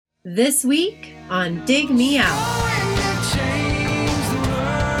This week on Dig Me Out.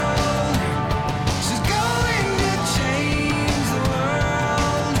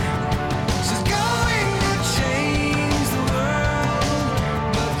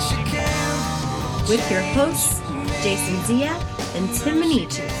 With your hosts, Jason Ziak and Tim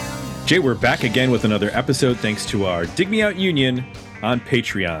Minichi. Jay, we're back again with another episode thanks to our Dig Me Out Union on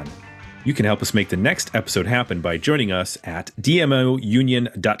Patreon. You can help us make the next episode happen by joining us at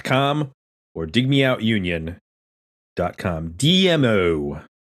dmounion.com or digmeoutunion.com. DMO.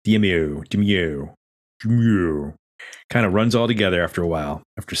 Kind of runs all together after a while,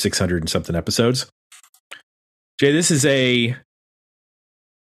 after 600 and something episodes. Jay, this is a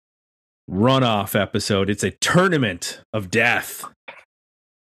runoff episode. It's a tournament of death.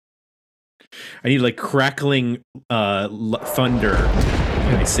 I need like crackling thunder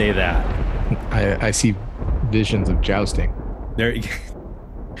when I say that. I see visions of jousting. This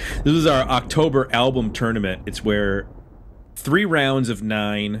is our October album tournament. It's where 3 rounds of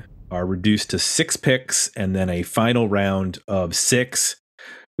 9 are reduced to 6 picks and then a final round of 6.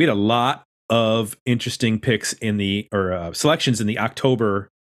 We had a lot of interesting picks selections in the October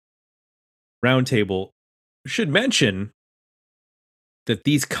roundtable. Should mention that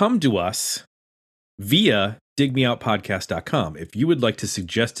these come to us via digmeoutpodcast.com. If you would like to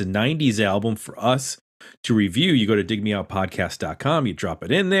suggest a 90s album for us to review, you go to digmeoutpodcast.com, you drop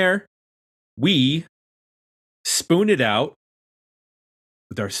it in there. We spoon it out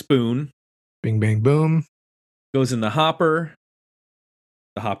with our spoon. Bing, bang, boom. Goes in the hopper.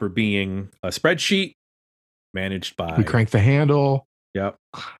 The hopper being a spreadsheet managed by... We crank the handle. Yep.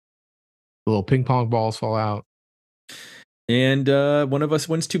 The little ping pong balls fall out. And one of us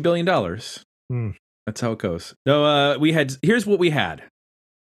wins $2 billion. That's how it goes. No, here's what we had.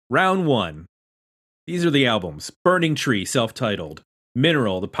 Round 1. These are the albums. Burning Tree, self-titled.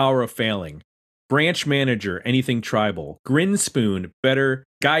 Mineral, The Power of Failing. Branch Manager, Anything Tribal. Grinspoon,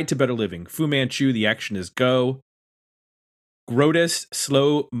 Guide to Better Living. Fu Manchu, The Action Is Go. Grotus,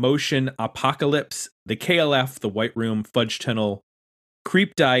 Slow Motion Apocalypse. The KLF, The White Room, Fudge Tunnel.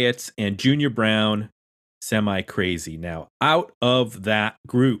 Creep Diets, and Junior Brown, Semi Crazy. Now, out of that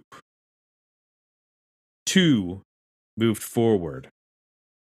group, 2 moved forward.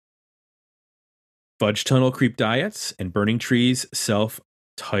 Fudge Tunnel, Creep Diets, and Burning Trees,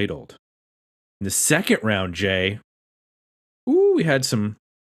 self-titled. In the second round, Jay, we had some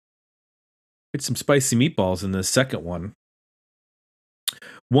spicy meatballs in the second one.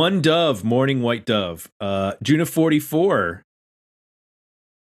 One Dove, Morning White Dove. June of 44.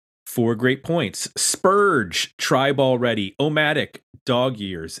 4 great points. Spurge, Tribe Already. Omatic, Dog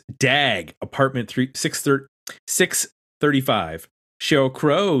Years. Dag, Apartment 635. Sheryl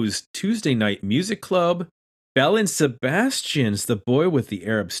Crow's Tuesday Night Music Club. Belle and Sebastian's The Boy with the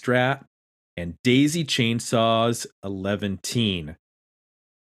Arab Strat. And Daisy Chainsaw's 11-teen.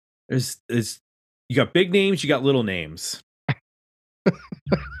 You got big names, you got little names.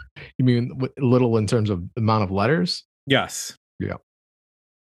 You mean little in terms of amount of letters? Yes. Yeah.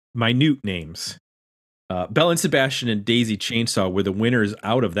 Minute names. Belle and Sebastian and Daisy Chainsaw were the winners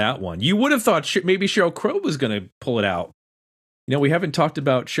out of that one. You would have thought maybe Sheryl Crow was going to pull it out. You know, we haven't talked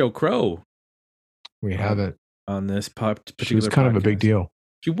about Sheryl Crow. We haven't. On this particular She was kind of a big deal.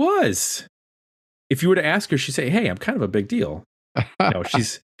 She was. If you were to ask her, she'd say, hey, I'm kind of a big deal. No,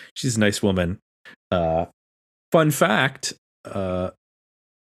 she's a nice woman. Fun fact, Howlin'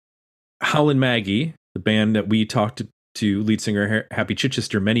 Maggie, the band that we talked to lead singer Happy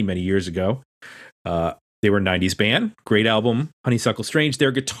Chichester many, many years ago. They were a 90s band. Great album, Honeysuckle Strange.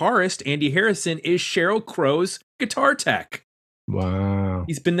 Their guitarist, Andy Harrison, is Sheryl Crow's guitar tech. Wow.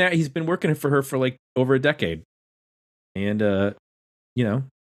 He's been working for her for like over a decade. And,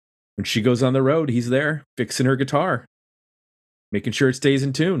 when she goes on the road, he's there fixing her guitar, making sure it stays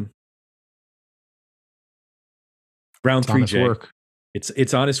in tune. Round 3, Jay. Work.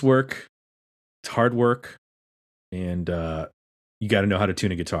 It's honest work. It's hard work. And you got to know how to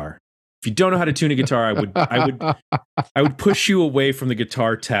tune a guitar. If you don't know how to tune a guitar, I would push you away from the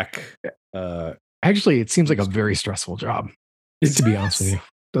guitar tech. Actually, it seems like a very stressful job, to be honest with you.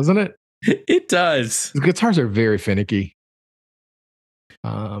 Doesn't it? It does. The guitars are very finicky.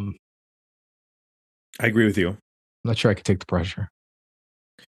 I agree with you. I'm not sure I could take the pressure.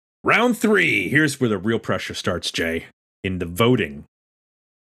 Round 3. Here's where the real pressure starts, Jay. In the voting.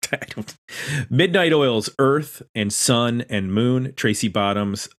 Midnight Oil's Earth and Sun and Moon. Tracy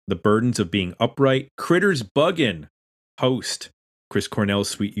Bottom's The Burdens of Being Upright. Critters Buggin'. Host. Chris Cornell's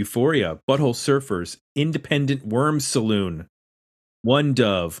Sweet Euphoria. Butthole Surfers. Independent Worms Saloon. One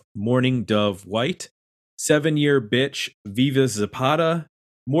Dove. Morning Dove White. 7 Year Bitch. Viva Zapata.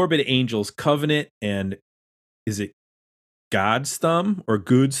 Morbid Angels, Covenant, and is it God's Thumb or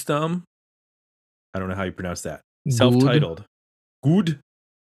Good's Thumb? I don't know how you pronounce that. Self-titled. Good.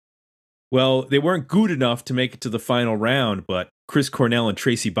 Well, they weren't good enough to make it to the final round, but Chris Cornell and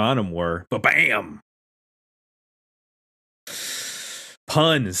Tracy Bonham were. Ba-bam!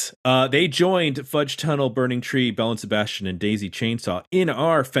 Puns. They joined Fudge Tunnel, Burning Tree, Bell and Sebastian, and Daisy Chainsaw in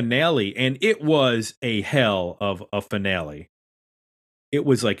our finale, and it was a hell of a finale. It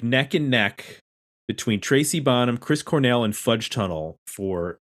was like neck and neck between Tracy Bonham, Chris Cornell, and Fudge Tunnel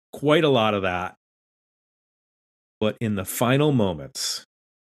for quite a lot of that. But in the final moments,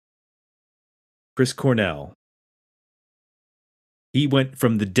 Chris Cornell, he went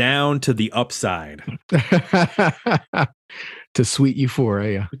from the down to the upside. To sweet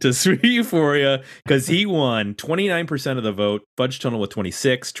euphoria. To sweet euphoria, because he won 29% of the vote. Fudge Tunnel with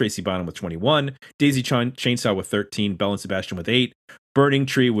 26, Tracy Bonham with 21, Daisy Chainsaw with 13, Bell and Sebastian with 8, Burning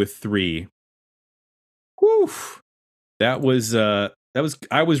Tree with 3. Whew. That was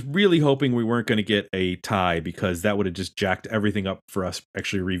I was really hoping we weren't going to get a tie, because that would have just jacked everything up for us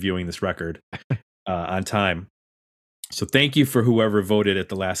actually reviewing this record on time. So thank you for whoever voted at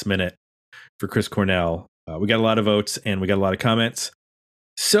the last minute for Chris Cornell. We got a lot of votes and we got a lot of comments.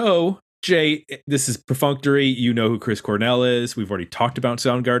 So, Jay, this is perfunctory. You know who Chris Cornell is. We've already talked about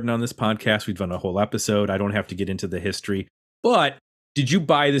Soundgarden on this podcast. We've done a whole episode. I don't have to get into the history. But did you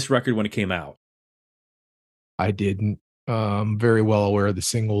buy this record when it came out? I didn't. Very well aware of the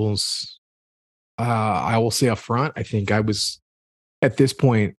singles. I will say up front, I think I was, at this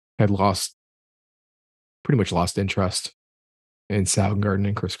point, had pretty much lost interest in Soundgarden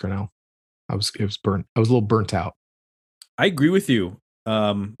and Chris Cornell. I was a little burnt out. I agree with you.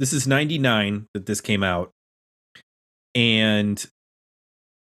 This is 99 that this came out. And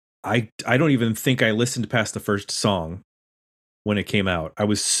I don't even think I listened past the first song when it came out. I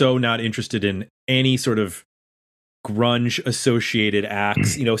was so not interested in any sort of grunge associated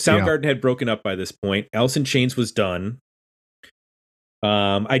acts. You know, Soundgarden had broken up by this point. Alice in Chains was done.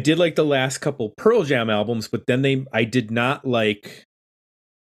 I did like the last couple Pearl Jam albums, but then I did not like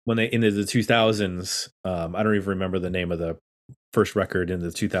when they into the 2000s. I don't even remember the name of the first record in the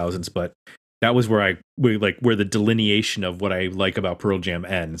 2000s, but that was where where the delineation of what I like about Pearl Jam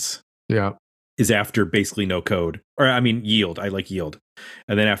ends. Yeah. Is after basically No Code, or I mean Yield. I like Yield.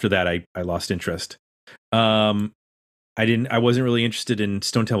 And then after that I lost interest. I wasn't really interested in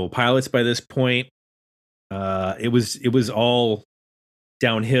Stone Temple Pilots by this point. It was all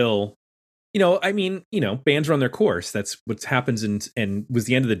downhill. You know, I mean, you know, bands run their course. That's what happens, and was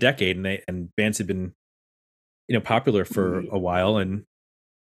the end of the decade, and bands had been, you know, popular for a while, and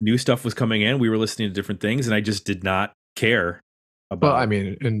new stuff was coming in. We were listening to different things, and I just did not care about. Well, I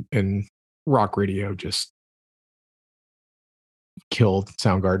mean, and rock radio just killed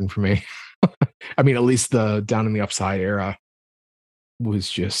Soundgarden for me. I mean, at least the Down in the Upside era was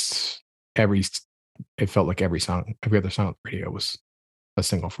just it felt like every other song on the radio was a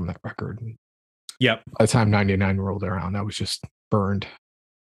single from that record. Yep. By the time 99 rolled around, I was just burned.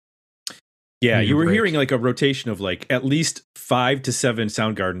 Yeah, you were hearing like a rotation of like at least 5 to 7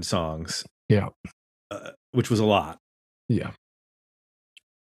 Soundgarden songs. Yeah. Which was a lot. Yeah.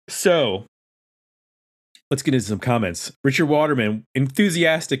 So let's get into some comments. Richard Waterman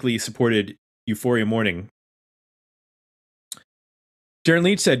enthusiastically supported Euphoria Morning. Darren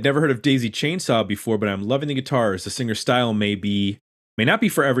Leach said, never heard of Daisy Chainsaw before, but I'm loving the guitars. The singer's style may not be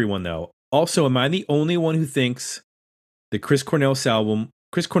for everyone, though. Also, am I the only one who thinks the Chris Cornell solo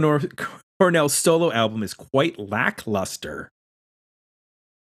album is quite lackluster?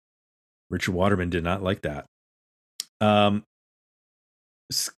 Richard Waterman did not like that.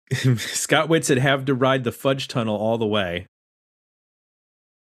 Scott Witt said, have to ride the Fudge Tunnel all the way.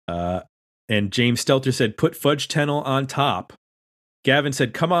 And James Stelter said, put Fudge Tunnel on top. Gavin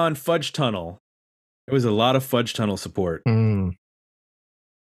said, come on, Fudge Tunnel. There was a lot of Fudge Tunnel support.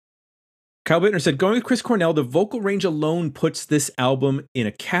 Kyle Bittner said, going with Chris Cornell, the vocal range alone puts this album in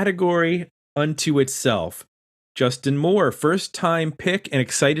a category unto itself. Justin Moore, first time pick and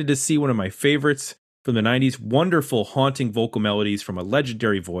excited to see one of my favorites from the 90s. Wonderful, haunting vocal melodies from a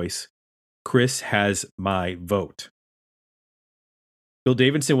legendary voice. Chris has my vote. Bill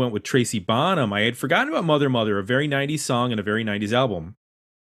Davidson went with Tracy Bonham. I had forgotten about Mother Mother, a very 90s song and a very 90s album.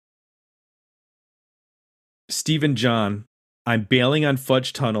 Stephen John, I'm bailing on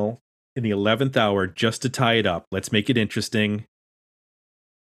Fudge Tunnel in the 11th hour just to tie it up. Let's make it interesting.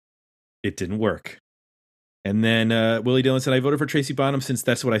 It didn't work. And then Willie Dillon said, I voted for Tracy Bonham since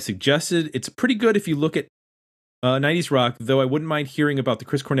that's what I suggested. It's pretty good if you look at 90s rock, though I wouldn't mind hearing about the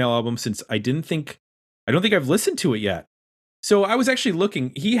Chris Cornell album since I don't think I've listened to it yet. So I was actually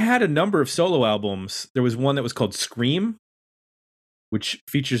looking. He had a number of solo albums. There was one that was called Scream, which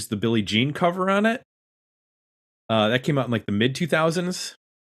features the Billie Jean cover on it. That came out in like the mid 2000s.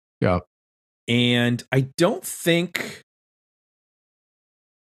 Yeah. And I don't think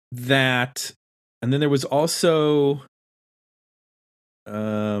that. And then there was also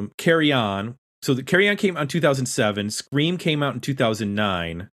Carry On. So the Carry On came out in 2007. Scream came out in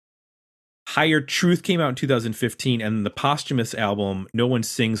 2009. Higher Truth came out in 2015, and the posthumous album No One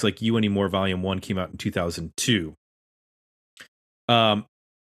Sings Like You Anymore Volume 1 came out in 2002.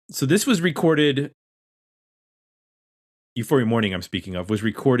 So this was recorded, Euphoria Morning I'm speaking of, was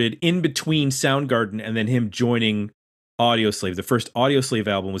recorded in between Soundgarden and then him joining Audioslave. The first Audioslave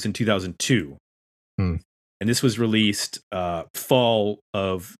album was in 2002. And this was released fall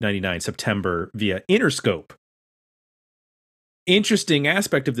of 99, September, via Interscope. Interesting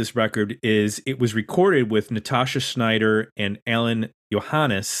aspect of this record is it was recorded with Natasha Schneider and Elaine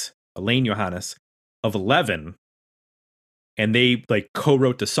Johannes of 11. And they like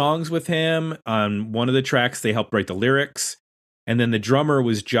co-wrote the songs with him. On one of the tracks, they helped write the lyrics. And then the drummer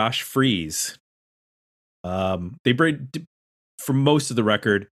was Josh Freese. They played for most of the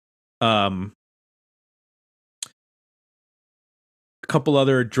record. A couple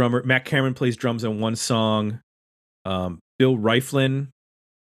other drummer, Matt Cameron plays drums on one song. Bill Rieflin,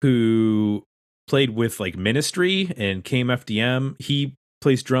 who played with like Ministry and KMFDM, he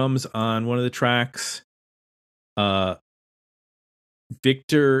plays drums on one of the tracks.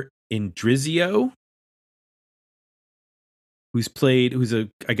 Victor Indrizio, who's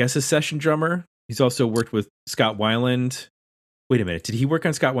I guess a session drummer. He's also worked with Scott Weiland. Wait a minute, did he work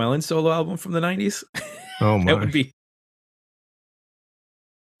on Scott Weiland's solo album from the 90s? Oh my.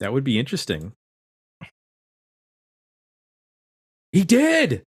 That would be interesting. He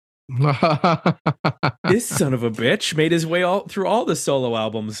did. This son of a bitch made his way all through all the solo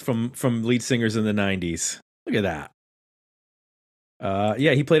albums from lead singers in the 90s. Look at that.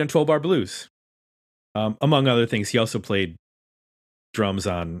 Yeah, he played on 12 Bar Blues. Among other things, he also played drums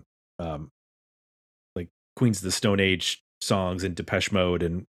on like Queens of the Stone Age songs and Depeche Mode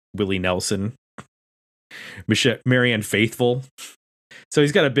and Willie Nelson, Marianne Faithfull. So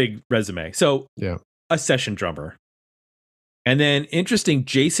he's got a big resume. So yeah, a session drummer. And then interesting,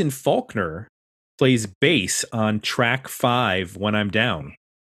 Jason Faulkner plays bass on track 5, When I'm Down.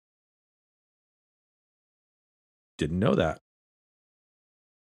 Didn't know that.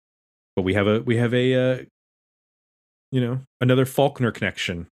 But we have a another Faulkner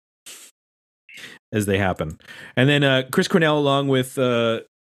connection as they happen. And then Chris Cornell, along with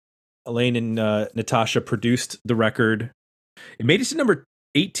Elaine and Natasha, produced the record. It made it to number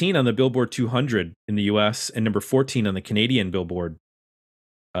 18 on the Billboard 200 in the US and number 14 on the Canadian Billboard.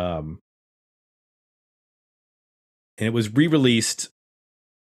 And it was re-released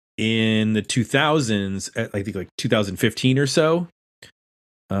in the 2000s, I think like 2015 or so.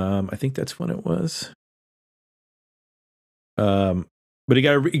 I think that's when it was. But it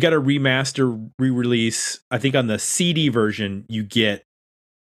got a remaster re-release. I think on the CD version, you get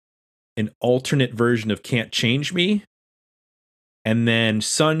an alternate version of Can't Change Me. And then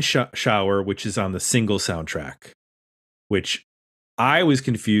Sun Shower, which is on the single soundtrack, which I was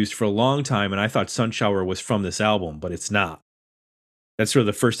confused for a long time. And I thought Sun Shower was from this album, but it's not. That's sort of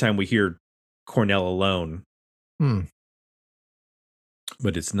the first time we hear Cornell alone. But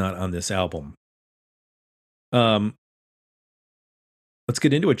it's not on this album. Let's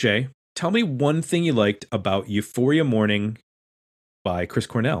get into it, Jay. Tell me one thing you liked about Euphoria Morning by Chris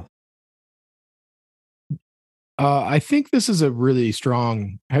Cornell. I think this is a really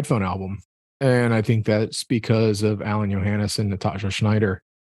strong headphone album. And I think that's because of Elaine Johannes and Natasha Schneider.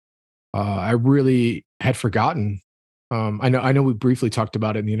 I really had forgotten. I know we briefly talked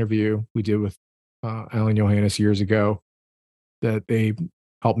about it in the interview we did with Elaine Johannes years ago, that they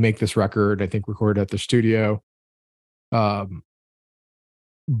helped make this record, I think recorded at the studio. But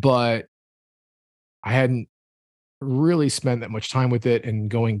I hadn't really spent that much time with it, and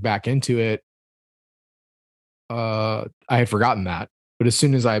going back into it, I had forgotten that. But as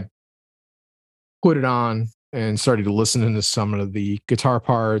soon as I put it on and started to listen to some of the guitar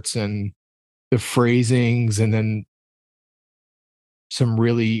parts and the phrasings, and then some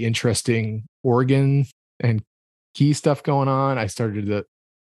really interesting organ and key stuff going on, it started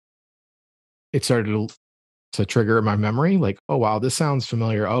to trigger my memory. Like, oh wow, this sounds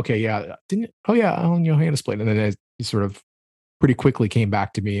familiar. Okay, yeah, Elaine Johannes played, and then he sort of pretty quickly came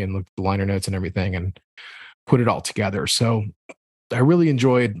back to me and looked at the liner notes and everything and put it all together. So I really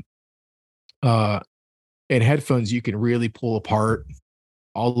enjoyed. In headphones, you can really pull apart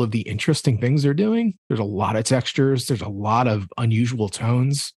all of the interesting things they're doing. There's a lot of textures, there's a lot of unusual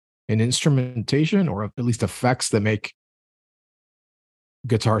tones and instrumentation, or at least effects that make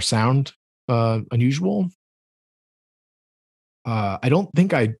guitar sound unusual. I don't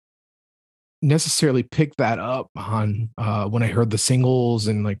think I necessarily picked that up on when I heard the singles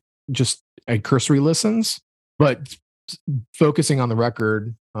and like just at cursory listens, but focusing on the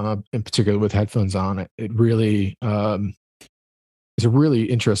record, in particular with headphones on, it really is a really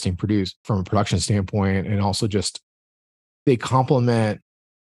interesting produce from a production standpoint, and also just they complement.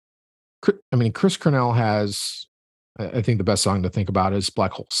 I mean, Chris Cornell has, I think the best song to think about is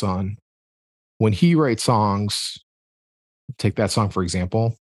Black Hole Sun. When he writes songs, take that song for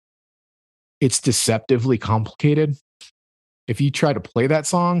example, it's deceptively complicated. If you try to play that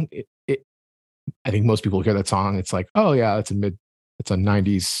song, I think most people hear that song, it's like, oh yeah, it's a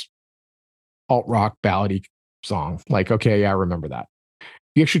 90s alt rock ballady song. Like, okay, yeah, I remember that. If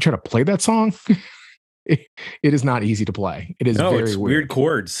you actually try to play that song, it is not easy to play. It is very weird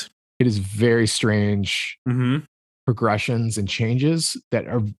chords. It is very strange progressions and changes that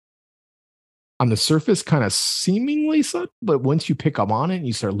are on the surface kind of seemingly subtle, but once you pick up on it and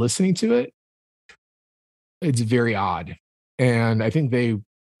you start listening to it, it's very odd. And I think they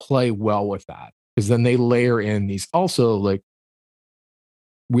play well with that, because then they layer in these also like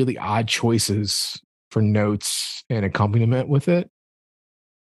really odd choices for notes and accompaniment with it.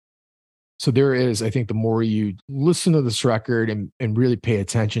 So there is, I think the more you listen to this record and really pay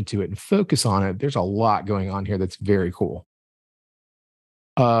attention to it and focus on it, there's a lot going on here that's very cool.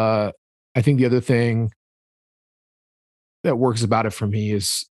 I think the other thing that works about it for me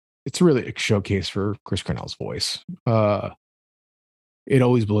is it's really a showcase for Chris Cornell's voice. It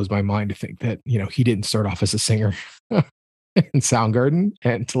always blows my mind to think that, he didn't start off as a singer in Soundgarden,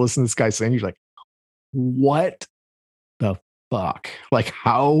 and to listen to this guy sing, you're like, what the fuck? Like,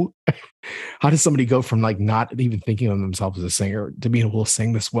 how does somebody go from like not even thinking of themselves as a singer to being able to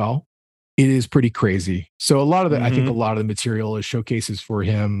sing this well? It is pretty crazy. So a lot of I think a lot of the material is showcases for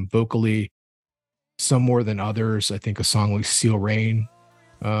him vocally, some more than others. I think a song like Steel Rain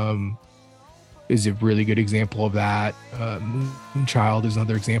is a really good example of that. Moonchild is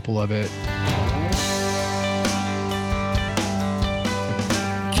another example of it.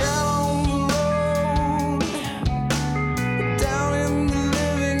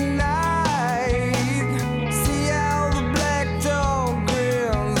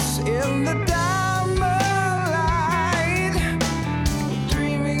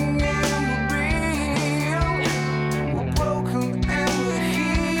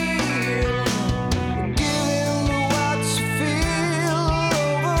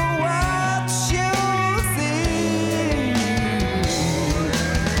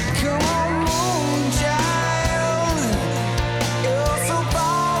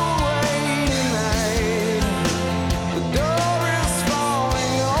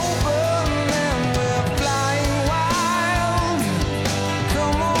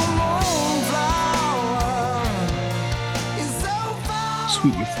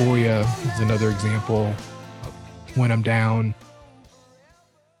 Sweet Euphoria is another example. When I'm Down,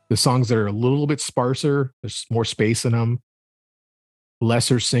 the songs that are a little bit sparser, there's more space in them.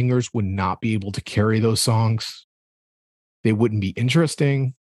 Lesser singers would not be able to carry those songs. They wouldn't be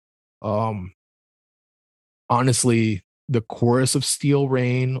interesting. Honestly, the chorus of Steel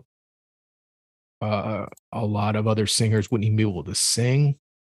Rain, a lot of other singers wouldn't even be able to sing.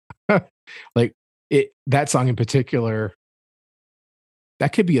 Like that song in particular,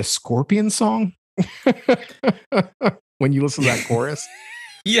 that could be a Scorpion song. When you listen to that chorus.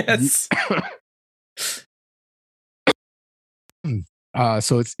 Yes.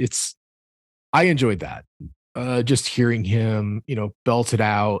 So it's I enjoyed that. Just hearing him, belt it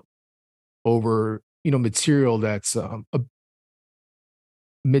out over, material that's a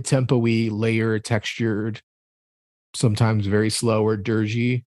mid-tempo-y, layered, textured, sometimes very slow or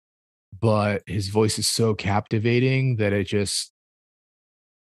dirgy, but his voice is so captivating that it just,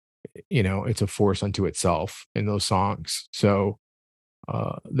 it's a force unto itself in those songs. So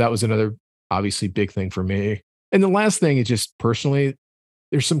that was another obviously big thing for me. And the last thing is just personally,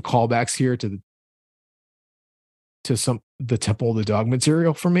 there's some callbacks here to the Temple of the Dog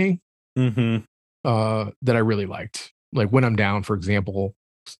material for me that I really liked. Like When I'm Down, for example,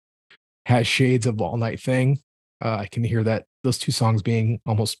 has shades of All Night Thing. I can hear that those two songs being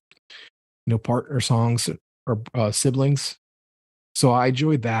almost partner songs or siblings. So I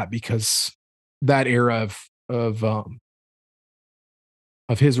enjoyed that because that era of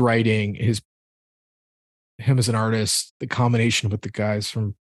his writing, him as an artist, the combination with the guys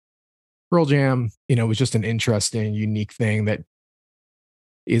from Pearl Jam, was just an interesting, unique thing that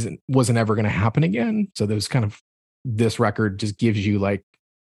wasn't ever going to happen again. So there's kind of, this record just gives you like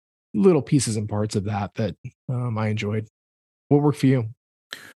little pieces and parts of that I enjoyed. What worked for you?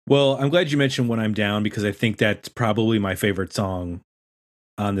 Well, I'm glad you mentioned When I'm Down, because I think that's probably my favorite song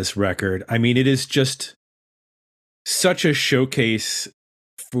on this record. I mean, it is just such a showcase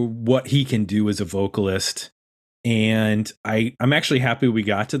for what he can do as a vocalist. And I'm actually happy we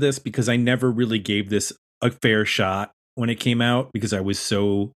got to this, because I never really gave this a fair shot when it came out, because I was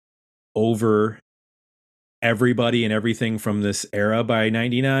so over everybody and everything from this era by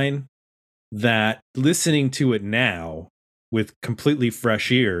 99, that listening to it now with completely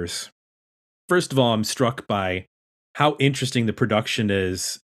fresh ears, first of all, I'm struck by how interesting the production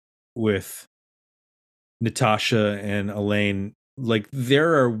is with Natasha and Elaine. Like,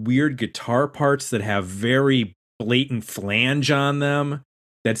 there are weird guitar parts that have very blatant flange on them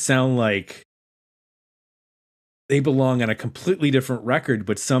that sound like they belong on a completely different record,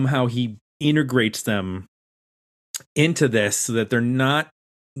 but somehow he integrates them into this so that they're not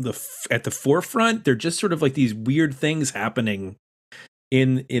at the forefront. They're just sort of like these weird things happening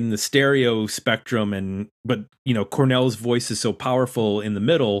in the stereo spectrum, but Cornell's voice is so powerful in the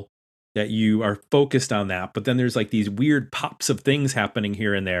middle that you are focused on that, but then there's like these weird pops of things happening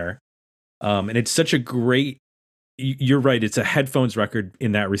here and there, and it's such a great, you're right, it's a headphones record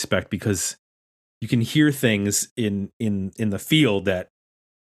in that respect, because you can hear things in the field that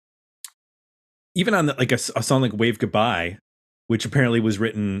even on like a song like Wave Goodbye, which apparently was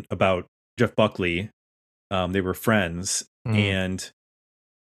written about Jeff Buckley. They were friends, and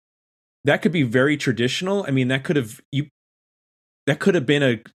that could be very traditional. I mean, that could have been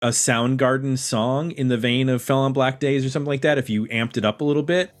a Soundgarden song in the vein of Fell on Black Days or something like that if you amped it up a little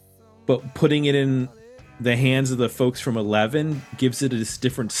bit. But putting it in the hands of the folks from 11 gives it this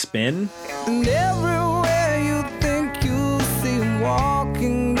different spin. And everywhere you think you see him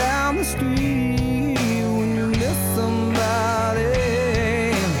walking down the street, when you miss somebody,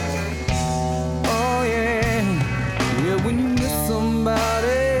 oh yeah, when you miss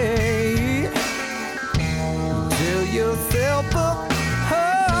somebody, tell yourself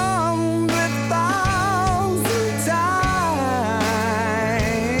 100,000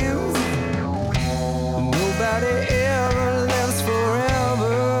 times, nobody ever lives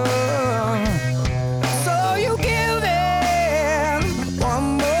forever, so you give it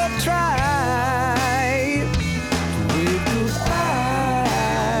one more try to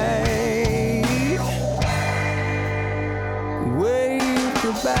wave goodbye, wave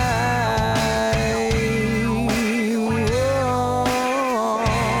goodbye.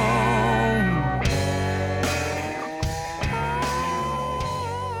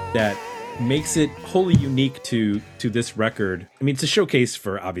 That makes it wholly unique to this record. I mean, it's a showcase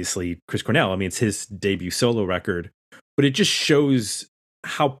for obviously Chris Cornell. I mean, it's his debut solo record, but it just shows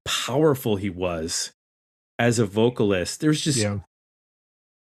how powerful he was as a vocalist. There's just,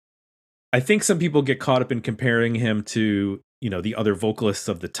 I think some people get caught up in comparing him to, the other vocalists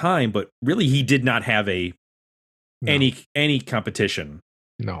of the time, but really he did not have any competition.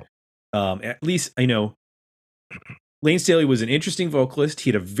 No. At least I know Lane Staley was an interesting vocalist. He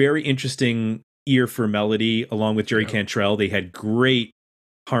had a very interesting ear for melody, along with Jerry Cantrell. They had great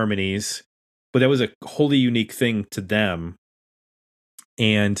harmonies, but that was a wholly unique thing to them.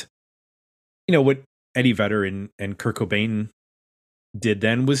 And, what Eddie Vedder and Kurt Cobain did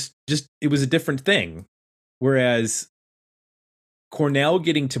then was just, it was a different thing. Whereas Cornell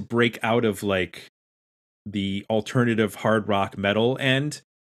getting to break out of like the alternative hard rock metal end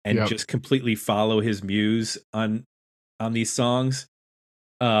and just completely follow his muse on these songs.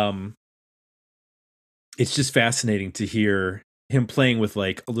 It's just fascinating to hear him playing with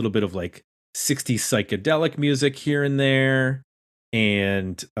like a little bit of like 60s psychedelic music here and there.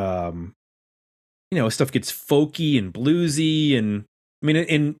 And, stuff gets folky and bluesy. And I mean,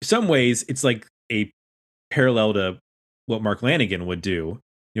 in some ways it's like a parallel to what Mark Lanegan would do,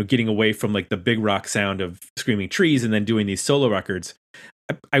 getting away from like the big rock sound of Screaming Trees and then doing these solo records.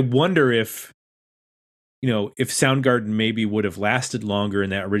 I wonder if Soundgarden maybe would have lasted longer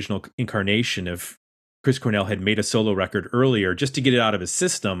in that original incarnation if Chris Cornell had made a solo record earlier, just to get it out of his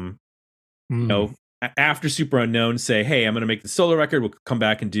system. After Super Unknown, say, hey, I'm going to make the solo record. We'll come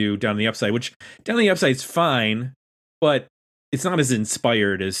back and do Down on the Upside, which Down on the Upside is fine, but it's not as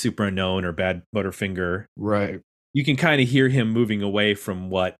inspired as Super Unknown or Bad Butterfinger. Right. You can kind of hear him moving away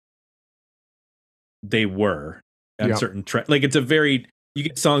from what they were on certain tracks. Like, it's a very, you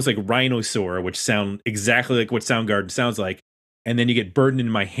get songs like Rhinosaur, which sound exactly like what Soundgarden sounds like. And then you get Burden in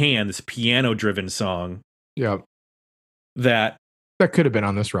My Hand, this piano driven song. Yeah. That could have been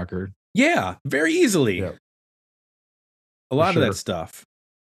on this record. Yeah, very easily. Yep. A lot of that stuff.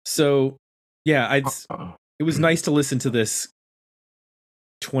 So, yeah, Uh, it was nice to listen to this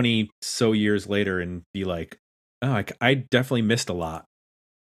 20 so years later and be like, oh, I definitely missed a lot.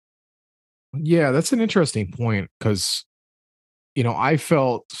 yeah, that's an interesting point because, I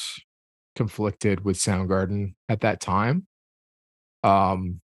felt conflicted with Soundgarden at that time.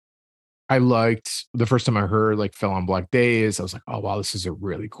 Um, I liked the first time I heard like Fell on Black Days, I was like, oh wow, this is a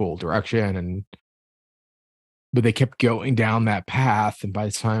really cool direction. But they kept going down that path. And by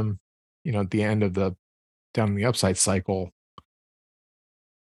the time, at the end of the down the upside cycle,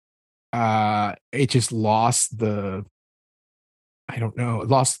 it just lost the I don't know, it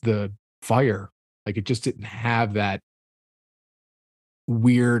lost the fire. Like it just didn't have that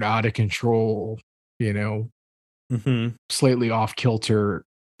weird, out of control, you know, Hmm. slightly off kilter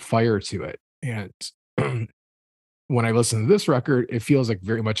fire to it. And when I listen to this record, it feels like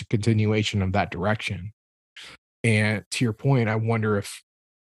very much a continuation of that direction. And to your point, I wonder if,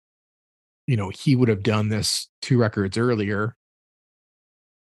 he would have done this 2 records earlier,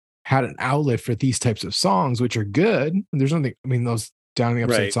 had an outlet for these types of songs, which are good. And there's nothing, I mean, those Down the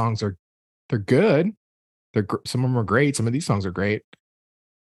Upside Right. songs they're good. Some of them are great. Some of these songs are great.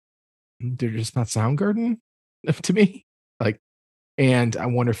 They're just not Soundgarden to me. Like, and I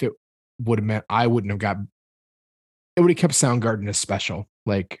wonder if it would have meant I wouldn't have got it would have kept Soundgarden as special,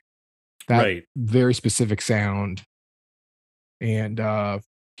 like that Right. very specific sound. And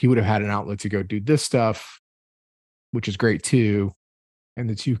he would have had an outlet to go do this stuff, which is great too. And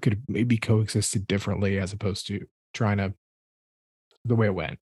the two could have maybe coexisted differently as opposed to trying to the way it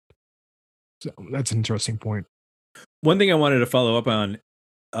went. So that's an interesting point. One thing I wanted to follow up on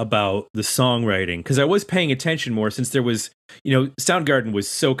about the songwriting, because I was paying attention more since there was, Soundgarden was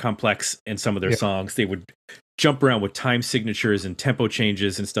so complex in some of their Yeah. songs. They would jump around with time signatures and tempo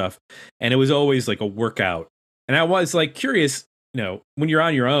changes and stuff. And it was always like a workout. And I was like curious, when you're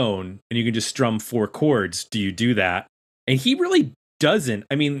on your own and you can just strum 4 chords, do you do that? And he really doesn't.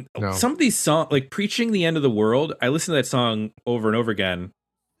 I mean, No. some of these songs, like Preaching the End of the World, I listened to that song over and over again.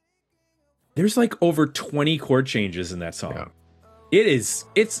 There's like over 20 chord changes in that song. Yeah. It's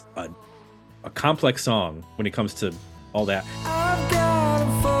a complex song when it comes to all that. I've got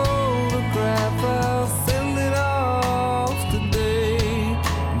a photograph, I'll send it off today.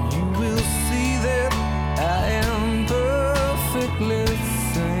 You will see that I am perfectly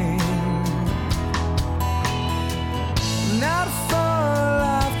sane. Not for a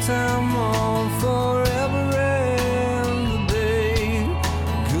lifetime or forever and a day.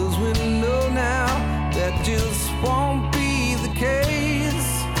 'Cause we know now that just won't be the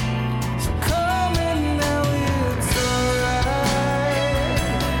case. So come in now, it's alright.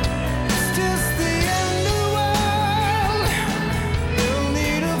 It's just the end of the world. You'll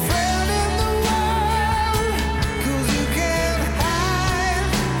need a friend in the world, 'cause you can't hide.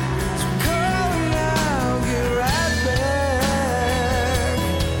 So come now, get right back.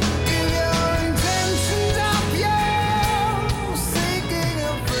 If your intentions are pure, seeking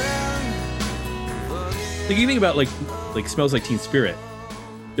a friend. Like you think about like Smells Like Teen Spirit,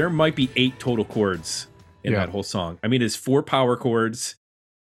 there might be 8 total chords in Yeah. that whole song. I mean, it's 4 power chords.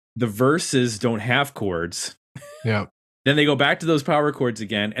 The verses don't have chords. Yeah. Then they go back to those power chords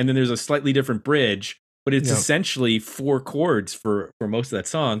again, and then there's a slightly different bridge, but it's Yep. essentially 4 chords for most of that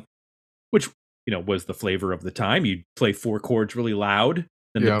song, which was the flavor of the time. You'd play 4 chords really loud,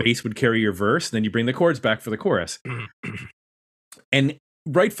 then Yep. the bass would carry your verse, then you bring the chords back for the chorus. And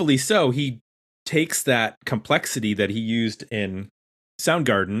rightfully so, he takes that complexity that he used in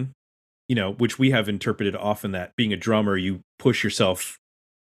Soundgarden, which we have interpreted often that being a drummer, you push yourself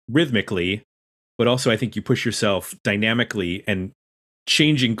rhythmically, but also I think you push yourself dynamically, and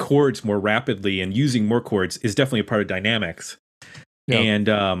changing chords more rapidly and using more chords is definitely a part of dynamics. Yeah.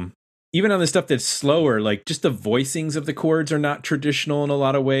 And even on the stuff that's slower, like just the voicings of the chords are not traditional in a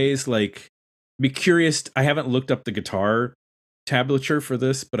lot of ways. Like, be curious. I haven't looked up the guitar tablature for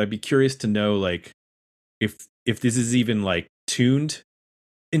this, but I'd be curious to know like if this is even like tuned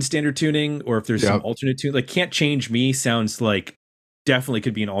in standard tuning, or if there's some Yep. alternate tune. Like Can't Change Me sounds like definitely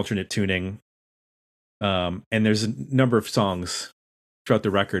could be an alternate tuning. And there's a number of songs throughout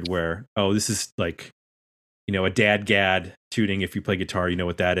the record where, oh, this is like, a dad gad tuning. If you play guitar, you know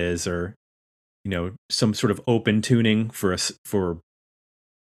what that is, or, some sort of open tuning for us for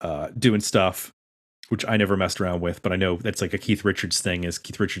doing stuff, which I never messed around with, but I know that's like a Keith Richards thing, is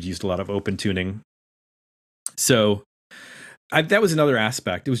Keith Richards used a lot of open tuning. So that was another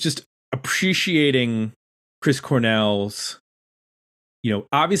aspect. It was just appreciating Chris Cornell's,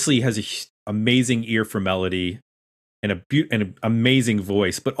 obviously he has an amazing ear for melody and an amazing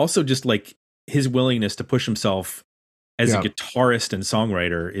voice, but also just like his willingness to push himself as a Yeah. guitarist and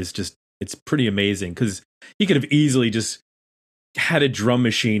songwriter is just, it's pretty amazing because he could have easily just had a drum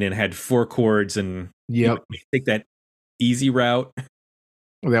machine and had 4 chords and Yep. take that easy route.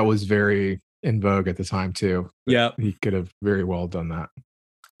 That was very in vogue at the time too. Yeah. He could have very well done that.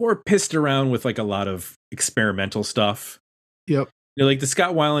 Or pissed around with like a lot of experimental stuff. Yep. You know, like the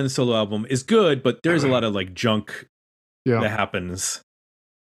Scott Weiland solo album is good, but there's a lot of like junk that Yeah. happens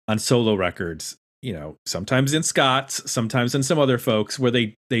on solo records. You know, sometimes in Scott's, sometimes in some other folks where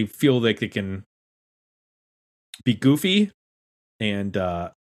they feel like they can be goofy. And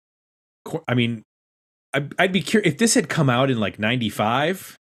I mean, I'd be curious if this had come out in like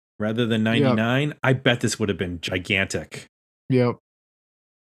 95 rather than 99. I bet this would have been gigantic. Yep.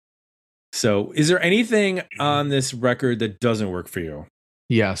 So, is there anything on this record that doesn't work for you?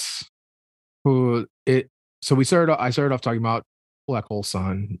 Yes. So I started off talking about Black Hole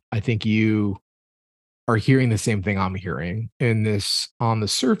Sun. I think you are hearing the same thing I'm hearing in this, on the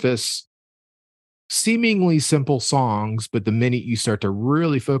surface, seemingly simple songs, but the minute you start to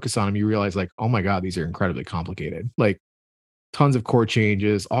really focus on them, you realize like, oh my God, these are incredibly complicated. Like tons of chord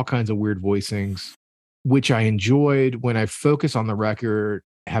changes, all kinds of weird voicings, which I enjoyed when I focus on the record,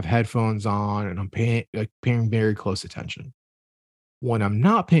 have headphones on, and I'm paying very close attention. When I'm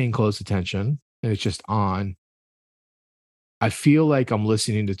not paying close attention and it's just on, I feel like I'm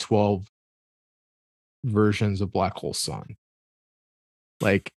listening to 12 versions of Black Hole Sun.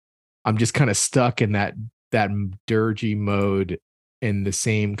 Like I'm just kind of stuck in that dirgy mode in the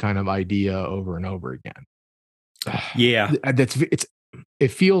same kind of idea over and over again. Yeah. It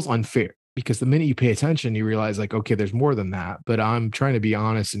feels unfair because the minute you pay attention, you realize like, okay, there's more than that. But I'm trying to be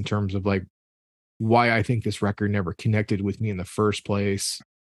honest in terms of like why I think this record never connected with me in the first place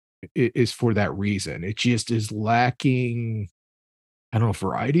is for that reason. It just is lacking. I don't know if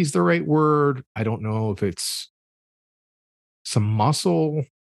variety is the right word. I don't know if it's some muscle.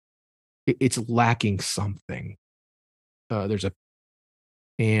 It's lacking something.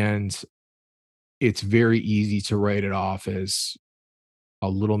 And it's very easy to write it off as a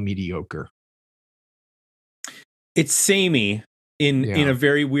little mediocre. It's samey in a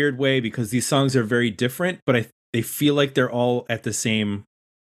very weird way because these songs are very different, but they feel like they're all at the same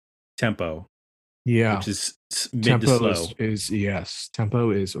tempo. Yeah. Which is mid to slow.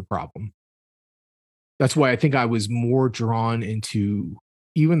 Tempo is a problem. That's why I think I was more drawn into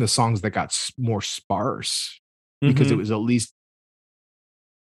even the songs that got more sparse because it was at least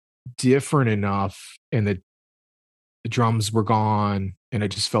different enough and the drums were gone and I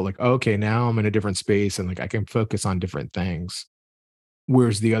just felt like, okay, now I'm in a different space and like I can focus on different things.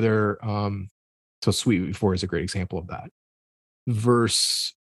 Whereas the other, so Sweet Before is a great example of that.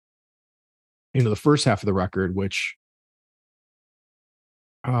 Verse, the first half of the record, which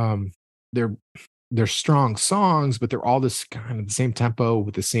they're strong songs, but they're all this kind of the same tempo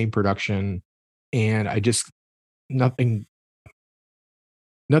with the same production. And I just nothing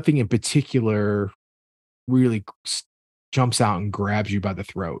in particular really jumps out and grabs you by the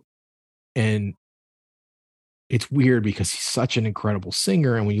throat. And it's weird because he's such an incredible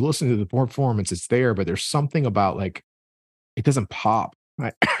singer. And when you listen to the performance, it's there, but there's something about like, it doesn't pop.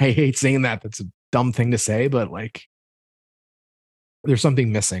 I hate saying that. That's a dumb thing to say, but like, there's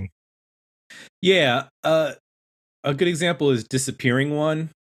something missing. Yeah. A good example is Disappearing One,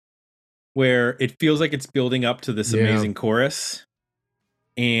 where it feels like it's building up to this amazing chorus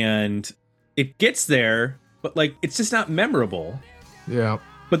and it gets there, but like, it's just not memorable. Yeah.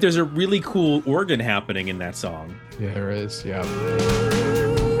 But there's a really cool organ happening in that song. Yeah, there is. Yeah.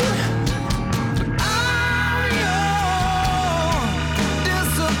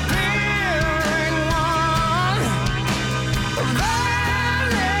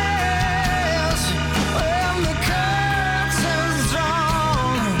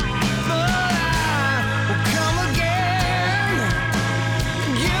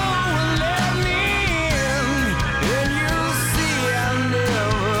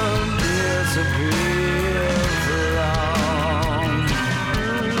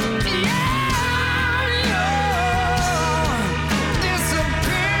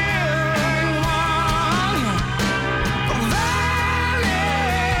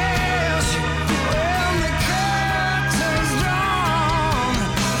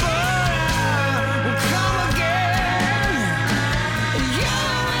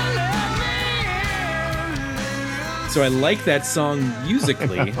 So I like that song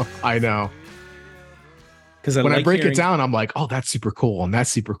musically. I know. Because when I break it down, I'm like, oh, that's super cool. And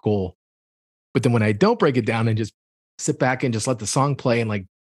that's super cool. But then when I don't break it down and just sit back and just let the song play and like,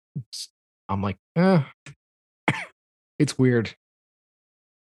 I'm like, it's weird.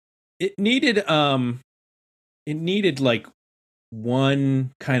 It needed it needed like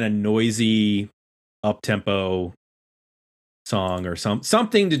one kind of noisy up tempo song or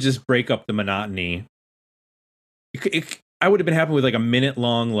something to just break up the monotony. I would have been happy with like a minute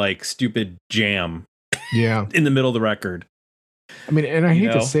long like stupid jam Yeah. in the middle of the record. I mean, and I You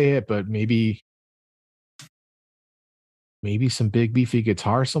hate to know? say it, but maybe some big beefy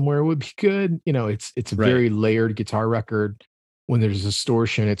guitar somewhere would be good. You know, it's a Right. very layered guitar record. When there's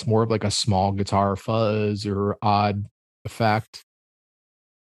distortion, it's more of like a small guitar fuzz or odd effect.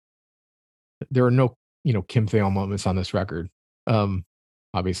 There are no, Kim Thayil moments on this record.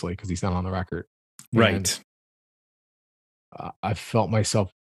 Obviously, because he's not on the record. Right. And I felt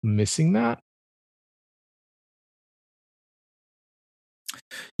myself missing that.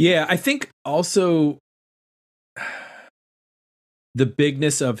 Yeah, I think also the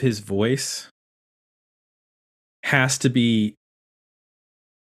bigness of his voice has to be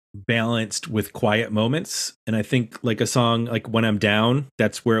balanced with quiet moments. And I think like a song like When I'm Down,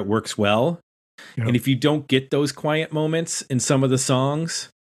 that's where it works well. Yep. And if you don't get those quiet moments in some of the songs,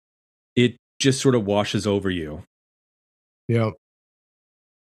 it just sort of washes over you. Yep.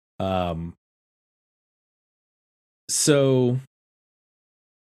 So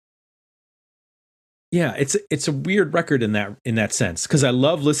yeah, it's a weird record in that sense, because I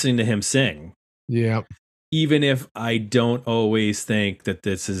love listening to him sing. Yeah. Even if I don't always think that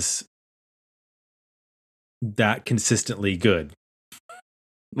this is that consistently good.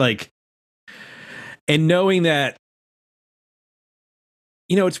 Like, and knowing that,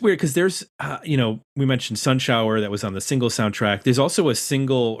 it's weird because there's, we mentioned Sun Shower that was on the single soundtrack. There's also a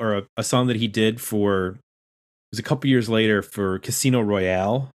single or a song that he did it was a couple years later for Casino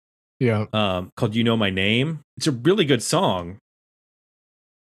Royale. Yeah. Called You Know My Name. It's a really good song,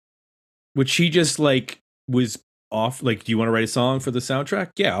 which he just like was off. Like, do you want to write a song for the soundtrack?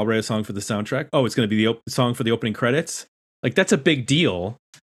 Yeah, I'll write a song for the soundtrack. Oh, it's going to be the song for the opening credits. Like, that's a big deal.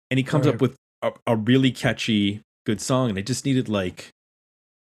 And he comes up with a really catchy, good song. And I just needed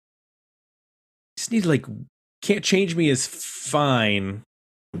Can't Change Me is fine,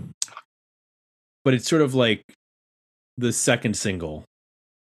 but it's sort of like the second single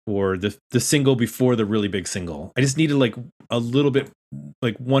or the single before the really big single. I just needed like a little bit,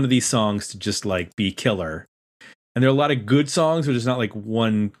 like one of these songs to just like be killer. And there are a lot of good songs, but there's not like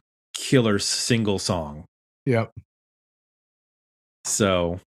one killer single song. Yep.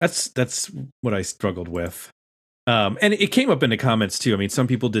 So that's what I struggled with. And it came up in the comments too. I mean, some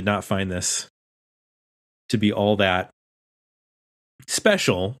people did not find this to be all that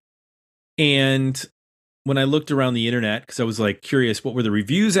special. And when I looked around the internet, because I was like curious, what were the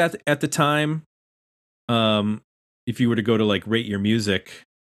reviews at the time? If you were to go to like Rate Your Music,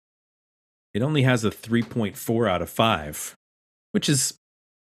 it only has a 3.4 out of 5, which is,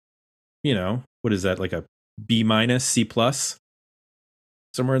 what is that, like a B minus, C plus,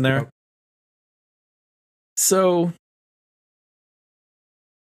 somewhere in there. Yep. So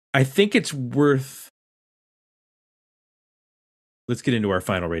I think it's worth. Let's get into our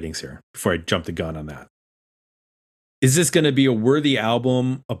final ratings here before I jump the gun on that. Is this going to be a worthy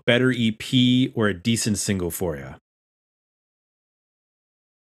album, a better EP, or a decent single for you?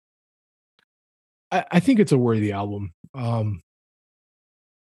 I think it's a worthy album.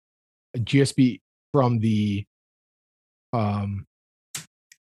 GSB from the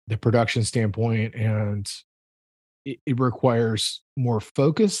production standpoint, and it requires more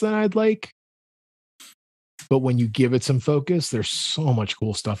focus than I'd like. But when you give it some focus, there's so much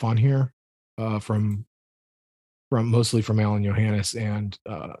cool stuff on here, from mostly from Alan Johannes and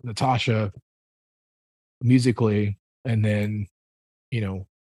Natasha musically, and then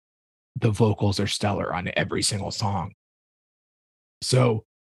the vocals are stellar on every single song. So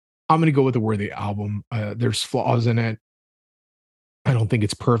I'm going to go with a worthy album. There's flaws in it. I don't think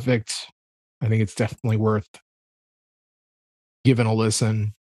it's perfect. I think it's definitely worth giving a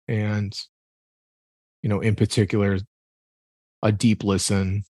listen, and in particular, a deep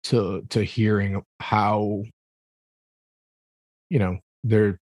listen to hearing how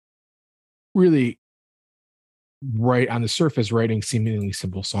they're really right on the surface writing seemingly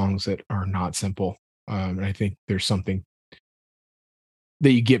simple songs that are not simple. And I think there's something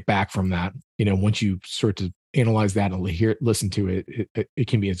that you get back from that. Once you start to analyze that and listen to it, it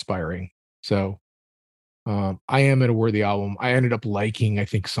can be inspiring. So I am at a worthy album. I ended up liking, I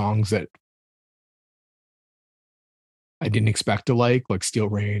think, songs that I didn't expect to like Steel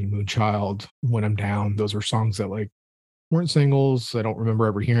Rain, Moonchild, When I'm Down. Those were songs that weren't singles. I don't remember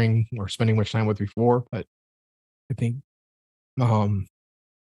ever hearing or spending much time with before, but I think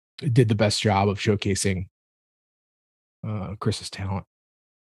it did the best job of showcasing Chris's talent.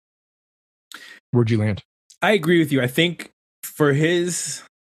 Where'd you land? I agree with you. I think for his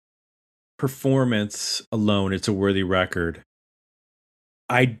performance alone, it's a worthy record.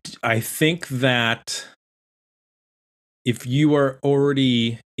 I think that if you are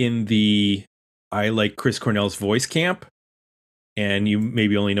already in the I like Chris Cornell's voice camp, and you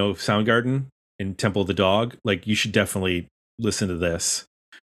maybe only know Soundgarden and Temple of the Dog, like you should definitely listen to this.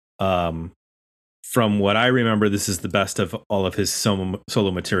 From what I remember, this is the best of all of his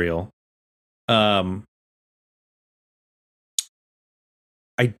solo material. I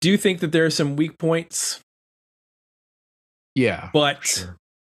do think that there are some weak points. Yeah. But sure.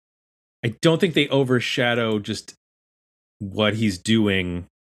 I don't think they overshadow just what he's doing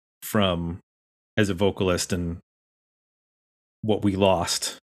from as a vocalist and what we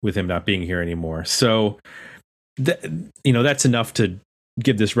lost with him not being here anymore. So, that's enough to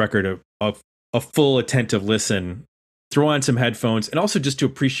give this record a full attentive listen, throw on some headphones, and also just to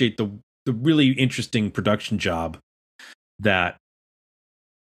appreciate the really interesting production job that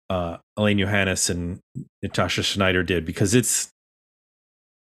Elaine Johannes and Natasha Schneider did, because this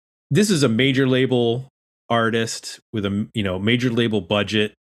is a major label artist with a major label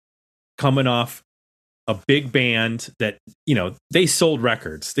budget coming off a big band that they sold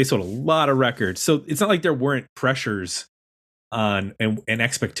records. They sold a lot of records, so it's not like there weren't pressures on and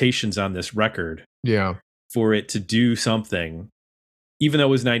expectations on this record. Yeah, for it to do something, even though it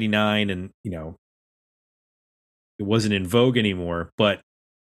was 99 and it wasn't in vogue anymore. But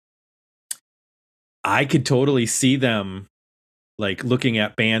I could totally see them like looking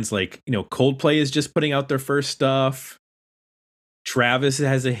at bands like Coldplay is just putting out their first stuff. Travis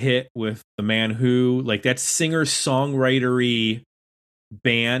has a hit with The Man Who, like that singer-songwritery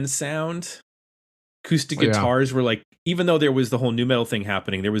band sound. Acoustic guitars were like, even though there was the whole nu metal thing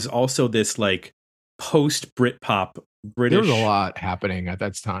happening, there was also this like post Britpop British. There was a lot happening at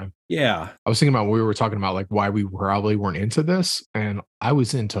that time. Yeah. I was thinking about when we were talking about like why we probably weren't into this, and I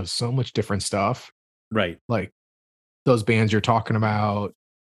was into so much different stuff. Right. Like those bands you're talking about,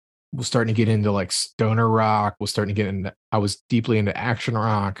 was starting to get into like stoner rock, I was deeply into action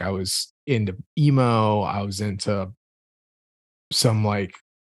rock, I was into emo, I was into some like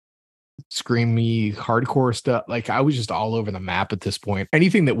screamy hardcore stuff. Like I was just all over the map at this point.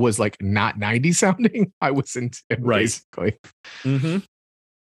 Anything that was like not 90s sounding, I was into, basically. Mm-hmm.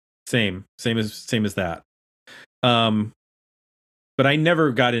 Same as that. But I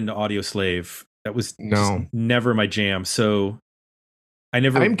never got into Audioslave. That was never my jam. So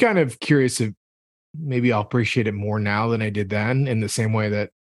I'm kind of curious if maybe I'll appreciate it more now than I did then, in the same way that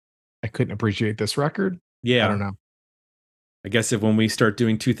I couldn't appreciate this record. Yeah. I don't know. I guess if when we start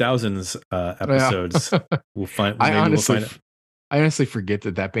doing 2000s episodes, we'll find. I honestly forget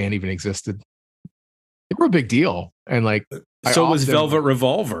that band even existed. They were a big deal, and like so was Velvet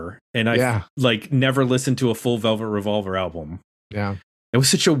Revolver, and I like never listened to a full Velvet Revolver album. Yeah, it was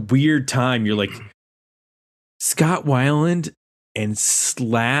such a weird time. You're like Scott Weiland and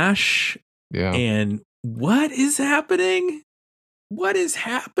Slash, and what is happening? What is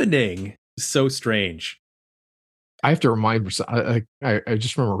happening? So strange. I have to remind myself. I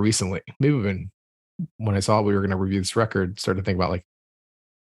just remember recently, maybe even when I saw we were going to review this record, started to think about like,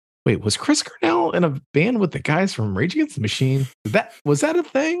 wait, was Chris Cornell in a band with the guys from Rage Against the Machine? Was that a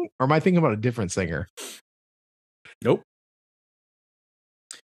thing, or am I thinking about a different singer? Nope.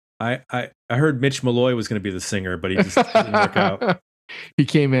 I heard Mitch Malloy was going to be the singer, but he just didn't work out. He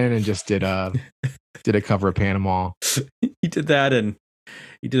came in and just did a cover of Panama. He did that, and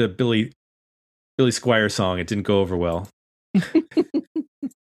he did a Billy Squire song. It didn't go over well.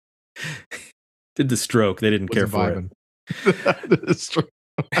 Did the Stroke. They didn't care for it. The Stroke.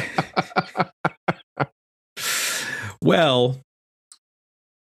 Well,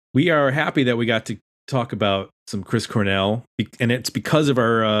 we are happy that we got to talk about some Chris Cornell, and it's because of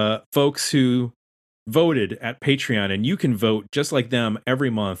our folks who voted at Patreon, and you can vote just like them every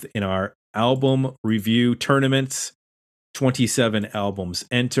month in our album review tournaments. 27 albums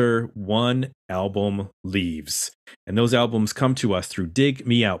enter, 1 album leaves. And those albums come to us through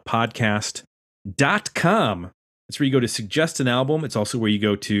digmeoutpodcast.com. That's where you go to suggest an album. It's also where you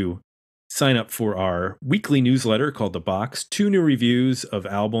go to sign up for our weekly newsletter called The Box. 2 new reviews of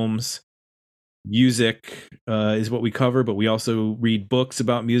albums. Music is what we cover, but we also read books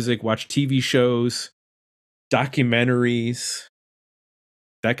about music, watch TV shows, documentaries,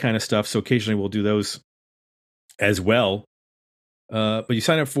 that kind of stuff. So occasionally we'll do those as well. But you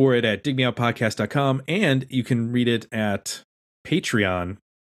sign up for it at digmeoutpodcast.com, and you can read it at Patreon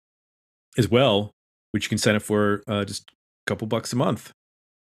as well, which you can sign up for just a couple bucks a month.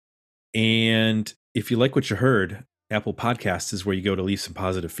 And if you like what you heard, Apple Podcasts is where you go to leave some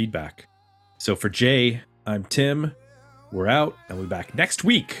positive feedback. So for Jay, I'm Tim. We're out, and we'll be back next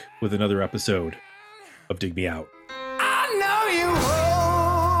week with another episode of Dig Me Out.